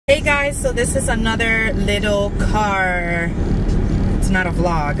Hey guys, so this is another little car. It's not a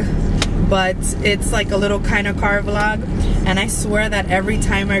vlog, but it's like a little kind of car vlog. And I swear that every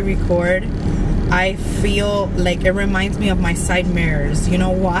time I record, I feel like it reminds me of my side mirrors. You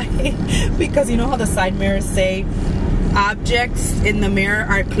know why? Because you know how the side mirrors say objects in the mirror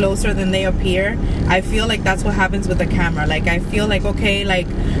are closer than they appear? I feel like that's what happens with the camera. Like I feel like, okay, like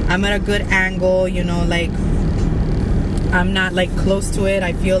I'm at a good angle, you know, like I'm not like close to it.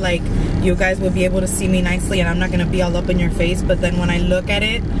 I feel like you guys will be able to see me nicely and I'm not gonna be all up in your face. But then when I look at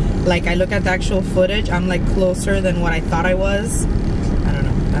it, like I look at the actual footage, I'm like closer than what I thought I was. I don't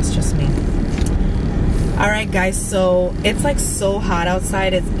know, that's just me. Alright guys, so it's like so hot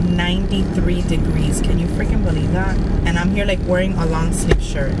outside. It's 93 degrees. Can you freaking believe that? And I'm here like wearing a long sleeve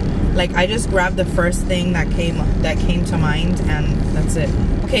shirt. Like I just grabbed the first thing that came to mind and that's it.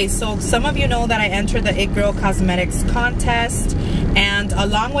 Okay, so some of you know that I entered the It Girl Cosmetics contest, and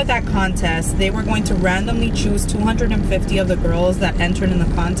along with that contest, they were going to randomly choose 250 of the girls that entered in the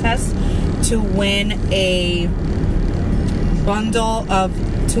contest to win a bundle of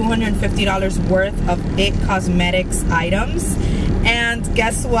 $250 worth of It Cosmetics items. And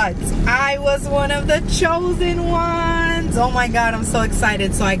guess what? I was one of the chosen ones. Oh my god, I'm so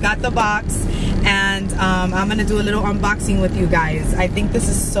excited. So I got the box and I'm gonna do a little unboxing with you guys. I think this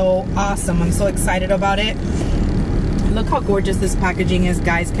is so awesome. I'm so excited about it. Look how gorgeous this packaging is,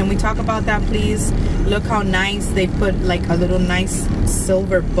 guys. Can we talk about that, please? Look how nice they put like a little nice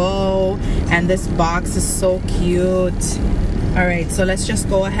silver bow, and this box is so cute. All right, so let's just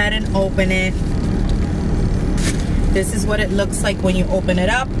go ahead and open it. This is what it looks like when you open it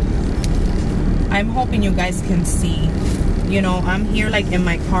up. I'm hoping you guys can see. You know, I'm here like in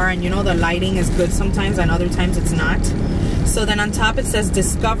my car, and you know the lighting is good sometimes and other times it's not. So then on top it says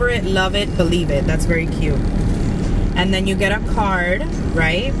discover it, love it, believe it. That's very cute. And then you get a card,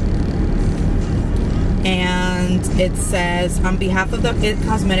 right? And it says, on behalf of the It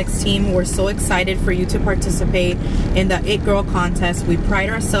Cosmetics team, we're so excited for you to participate in the It Girl contest. We pride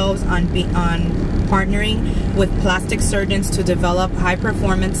ourselves on partnering with plastic surgeons to develop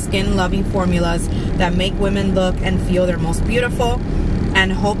high-performance, skin-loving formulas that make women look and feel their most beautiful,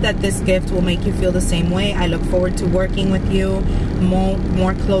 and hope that this gift will make you feel the same way. I look forward to working with you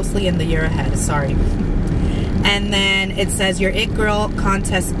more closely in the year ahead. Sorry. And then it says your It Girl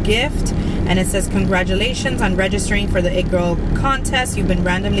contest gift, and it says congratulations on registering for the It Girl contest. You've been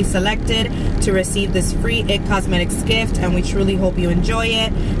randomly selected to receive this free It Cosmetics gift, and we truly hope you enjoy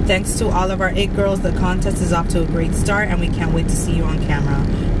it. Thanks to all of our It Girls, the contest is off to a great start and we can't wait to see you on camera.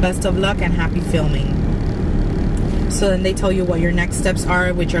 Best of luck and happy filming. So then they tell you what your next steps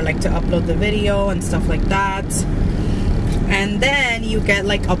are, which are like to upload the video and stuff like that. And then you get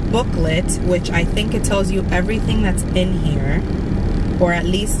like a booklet, which I think it tells you everything that's in here, or at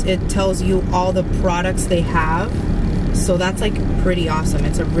least it tells you all the products they have. So that's like pretty awesome.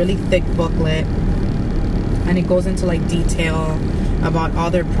 It's a really thick booklet, and it goes into like detail about all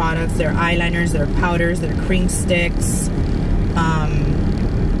their products, their eyeliners, their powders, their cream sticks,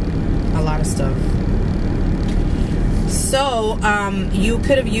 a lot of stuff. So you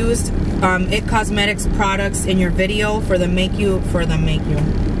could have used It Cosmetics products in your video for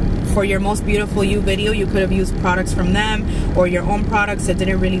your most beautiful you video. You could have used products from them or your own products. It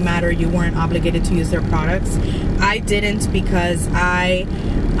didn't really matter. You weren't obligated to use their products. I didn't, because I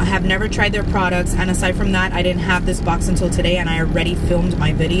have never tried their products, and aside from that, I didn't have this box until today and I already filmed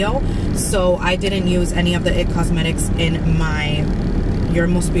my video, so I didn't use any of the It Cosmetics in my your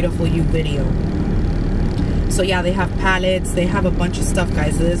most beautiful you video. So yeah, they have palettes, they have a bunch of stuff,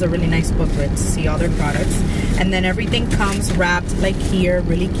 guys. It is a really nice booklet to see all their products. And then everything comes wrapped like here,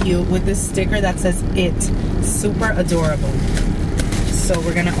 really cute, with this sticker that says It. Super adorable. So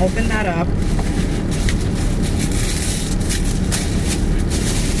we're gonna open that up.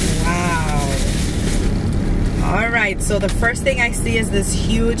 Wow. Alright, so the first thing I see is this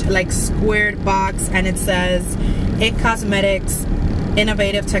huge like squared box, and it says It Cosmetics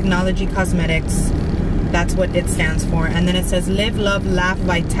Innovative Technology Cosmetics. That's what it stands for. And then it says Live, Love, Laugh,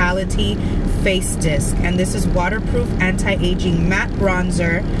 Vitality Face Disc. And this is waterproof, anti-aging matte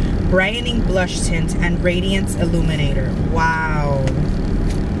bronzer, brightening blush tint, and radiance illuminator. Wow.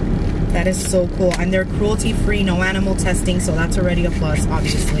 That is so cool. And they're cruelty-free, no animal testing, so that's already a plus,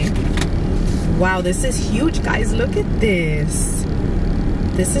 obviously. Wow, this is huge, guys. Look at this.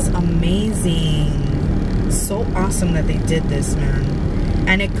 This is amazing. So awesome that they did this, man.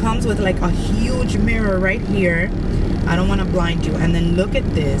 And it comes with like a huge mirror right here. I don't want to blind you. And then look at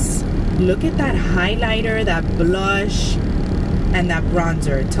this. Look at that highlighter, that blush, and that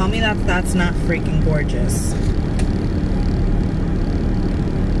bronzer. Tell me that that's not freaking gorgeous.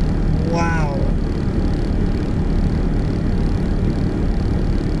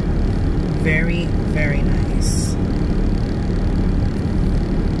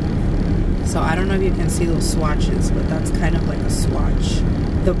 see those swatches, but that's kind of like a swatch.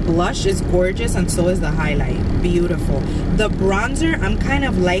 The blush is gorgeous, and so is the highlight. Beautiful. The bronzer, I'm kind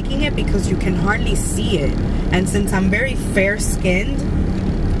of liking it because you can hardly see it. And since I'm very fair-skinned,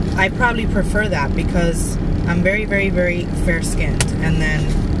 I probably prefer that because I'm very, very, very fair-skinned. And then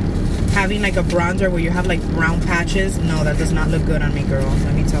having like a bronzer where you have like brown patches, no, that does not look good on me, girl.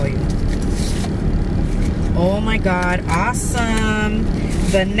 Let me tell you. Oh my God, awesome.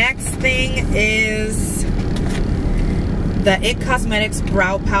 The next thing is the IT Cosmetics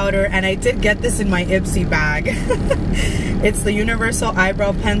brow powder, and I did get this in my Ipsy bag. It's the Universal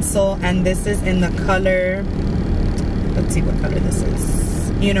Eyebrow Pencil, and this is in the color, let's see what color this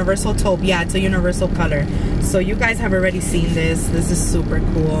is. Universal Taupe. Yeah, it's a universal color. So you guys have already seen this. This is super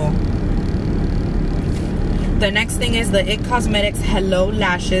cool. The next thing is the IT Cosmetics Hello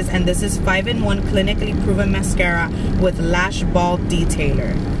Lashes, and this is 5-in-1 clinically proven mascara with lash ball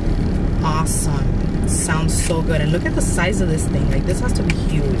detailer. Awesome. Sounds so good. And look at the size of this thing. Like, this has to be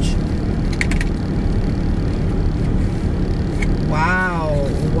huge. Wow.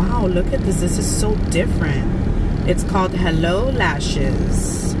 Wow, look at this. This is so different. It's called Hello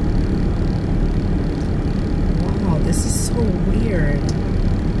Lashes. Wow, this is so weird.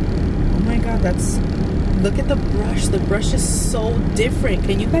 Oh my God, that's... Look at the brush. The brush is so different.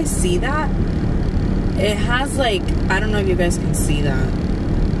 Can you guys see that? It has like, I don't know if you guys can see that.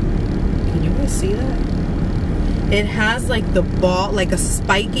 Can you guys see that? It has like the ball, like a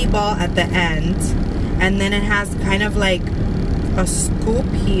spiky ball at the end. And then it has kind of like a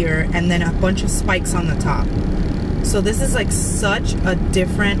scoop here and then a bunch of spikes on the top. So this is like such a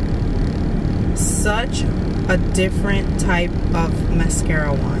different type of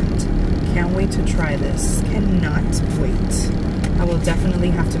mascara wand. Can't wait to try this. Cannot wait. I will definitely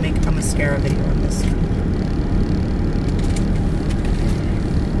have to make a mascara video on this one.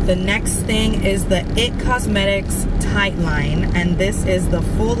 The next thing is the IT Cosmetics Tight Line, and this is the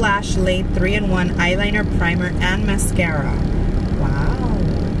Full Lash Laid 3-in-1 eyeliner, primer, and mascara. Wow.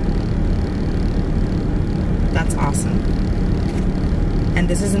 That's awesome. And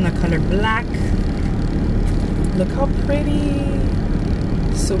this is in the color black. Look how pretty.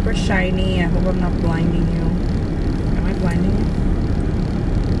 Super shiny. I hope I'm not blinding you. Am I blinding you?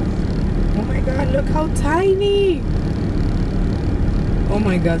 Oh my God, look how tiny. Oh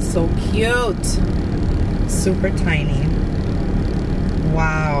my God, so cute. Super tiny.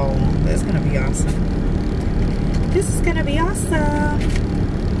 Wow, this is gonna be awesome. This is gonna be awesome.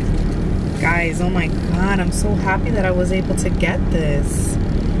 Guys, oh my God, I'm so happy that I was able to get this.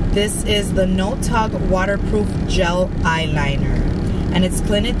 This is the No Tug Waterproof Gel Eyeliner. And it's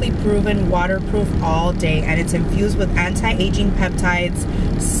clinically proven waterproof all day, and it's infused with anti-aging peptides,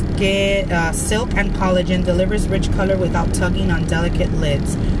 silk and collagen, delivers rich color without tugging on delicate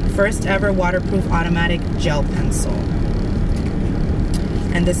lids. First ever waterproof automatic gel pencil.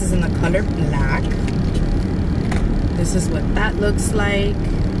 And this is in the color black. This is what that looks like.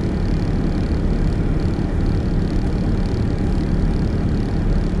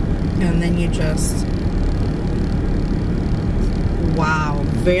 And then you just... Wow,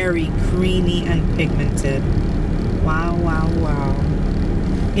 very creamy and pigmented. Wow, wow, wow.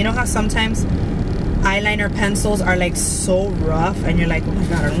 You know how sometimes eyeliner pencils are like so rough and you're like, oh my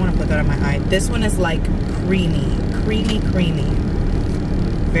God, I don't want to put that on my eye. This one is like creamy, creamy, creamy.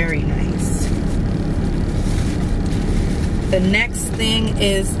 Very nice. The next thing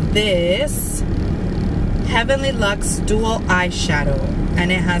is this Heavenly Luxe Dual Eyeshadow.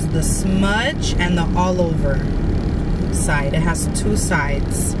 And it has the smudge and the all over side. It has two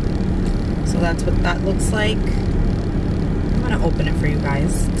sides. So that's what that looks like. I'm gonna open it for you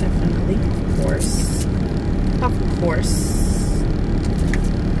guys. Definitely. Of course. Of course.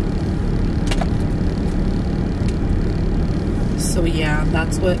 So yeah,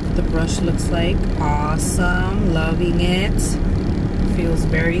 that's what the brush looks like. Awesome. Loving it. Feels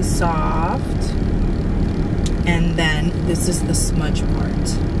very soft. And then this is the smudge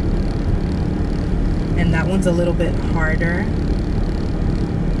part. And that one's a little bit harder.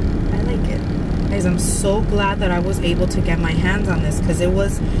 I like it. Guys, I'm so glad that I was able to get my hands on this, because it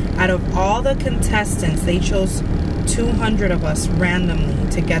was, out of all the contestants, they chose 200 of us randomly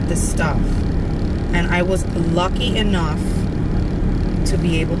to get this stuff. And I was lucky enough to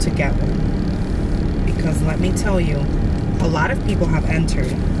be able to get one. Because let me tell you, a lot of people have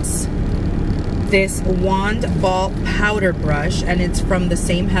entered this wand ball powder brush, and it's from the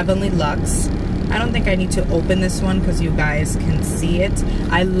same Heavenly Luxe. I don't think I need to open this one because you guys can see it.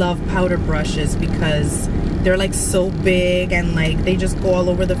 I love powder brushes because they're like so big and like they just go all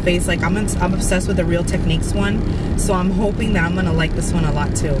over the face. Like I'm obsessed with the Real Techniques one, so I'm hoping that I'm gonna like this one a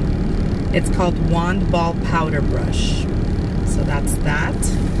lot too. It's called Wand Ball Powder Brush. So that's that.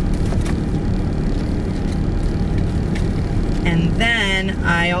 And then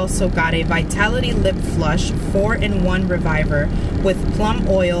I also got a Vitality Lip Flush 4-in-1 Reviver with plum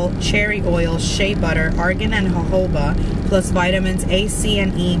oil, cherry oil, shea butter, argan and jojoba, plus vitamins A, C,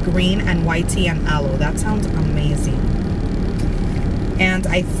 and E, green and white tea and aloe. That sounds amazing. And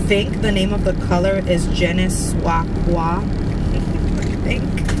I think the name of the color is Je ne sais quoi. I think.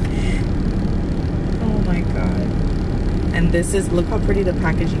 Oh my god. And this is, look how pretty the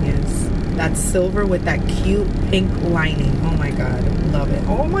packaging is. That's silver with that cute pink lining. Oh my god, love it.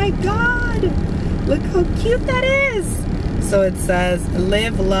 Oh my god, look how cute that is. So it says,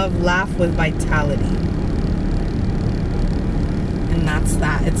 live, love, laugh with vitality. And that's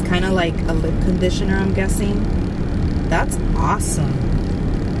that. It's kind of like a lip conditioner, I'm guessing. That's awesome.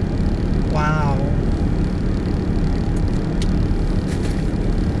 Wow.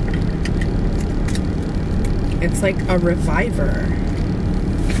 It's like a reviver.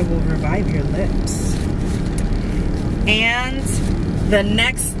 It will revive your lips. And the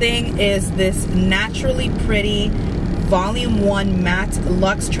next thing is this Naturally Pretty Volume 1 Matte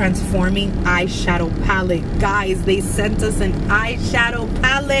Luxe Transforming Eyeshadow Palette. Guys, they sent us an eyeshadow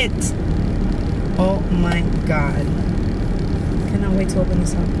palette. Oh my god. Cannot wait to open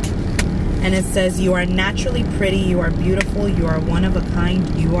this up. And it says, you are naturally pretty, you are beautiful, you are one of a kind,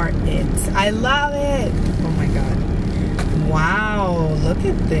 you are it. I love it. Oh my god. Wow, look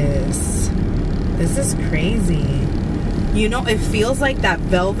at this. This is crazy. You know, it feels like that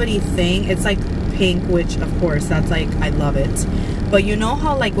velvety thing. It's like pink, which of course, that's like, I love it. But you know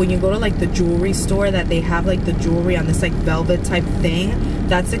how like when you go to like the jewelry store that they have like the jewelry on this like velvet type thing?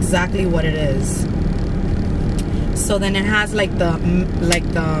 That's exactly what it is. So then it has like the,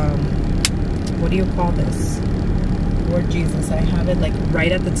 what do you call this? Lord Jesus, I have it like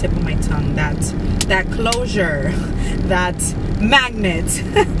right at the tip of my tongue. That closure, that magnet,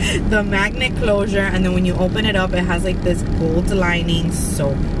 the magnet closure. And then when you open it up, it has like this gold lining.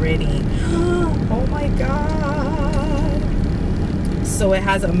 So pretty. Oh my god. So it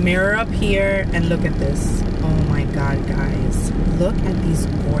has a mirror up here, and look at this. Oh my god, guys, look at these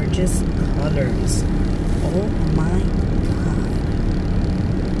gorgeous colors. Oh my god,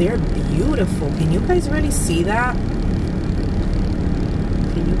 they're beautiful. Can you guys really see that?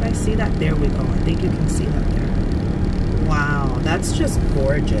 Can you guys see that? There we go. I think you can see that there. Wow, that's just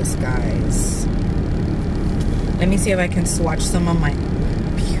gorgeous, guys. Let me see if I can swatch some on my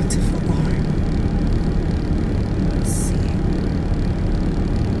beautiful arm. Let's see.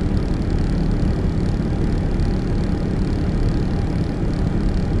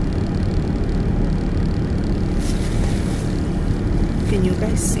 Can you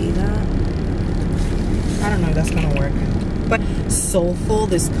guys see that? I don't know if that's gonna work. But soulful,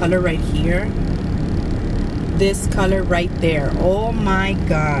 this color right here, this color right there. Oh my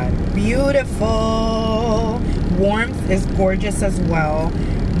god, beautiful. Warmth is gorgeous as well.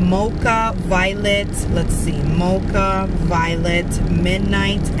 Mocha, violet, let's see, mocha, violet,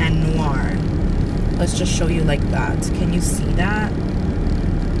 midnight, and noir. Let's just show you like that. Can you see that?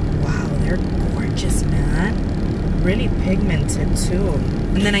 Wow, they're gorgeous, man. Really pigmented too.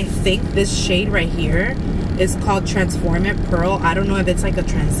 And then I think this shade right here is called Transform It Pearl. I don't know if it's like a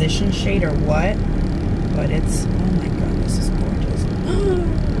transition shade or what, but it's, oh my god, this is gorgeous.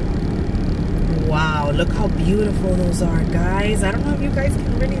 Wow, look how beautiful those are, guys. I don't know if you guys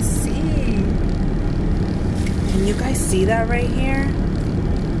can really see. Can you guys see that right here?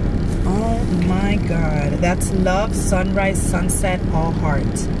 Oh my god. That's Love, Sunrise, Sunset, All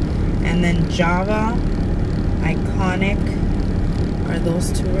Heart. And then Java, Iconic, are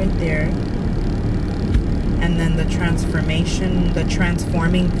those two right there. And then the transformation, the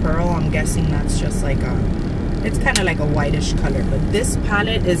transforming pearl, I'm guessing that's just like a, it's kind of like a whitish color. But this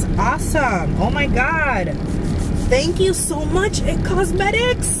palette is awesome. Oh my god. Thank you so much, It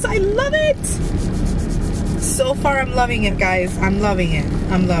Cosmetics. I love it. So far, I'm loving it, guys. I'm loving it.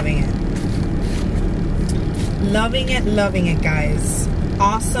 I'm loving it. Loving it, guys.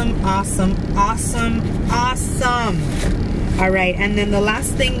 Awesome, awesome, awesome, awesome. All right, and then the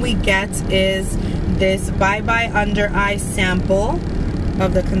last thing we get is this Bye Bye Under Eye sample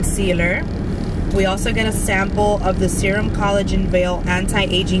of the concealer. We also get a sample of the Serum Collagen Veil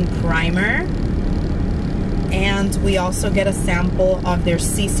Anti-Aging Primer. And we also get a sample of their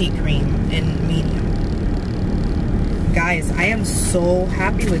CC cream in medium. Guys, I am so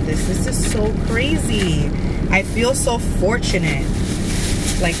happy with this. This is so crazy. I feel so fortunate,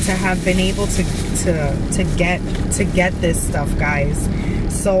 like, to have been able to get this stuff, guys.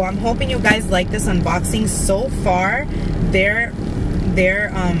 So I'm hoping you guys like this unboxing. So far, their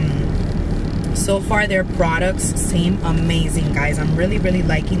So far their products seem amazing, guys. I'm really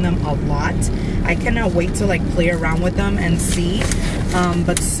liking them a lot. I cannot wait to like play around with them and see.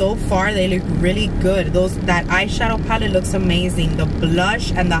 But so far they look really good. That eyeshadow palette looks amazing. The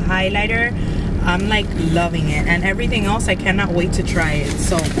blush and the highlighter, I'm like loving it, and everything else I cannot wait to try it.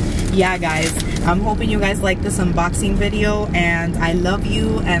 So yeah, guys, I'm hoping you guys like this unboxing video, and I love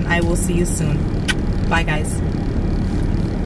you, and I will see you soon. Bye, guys.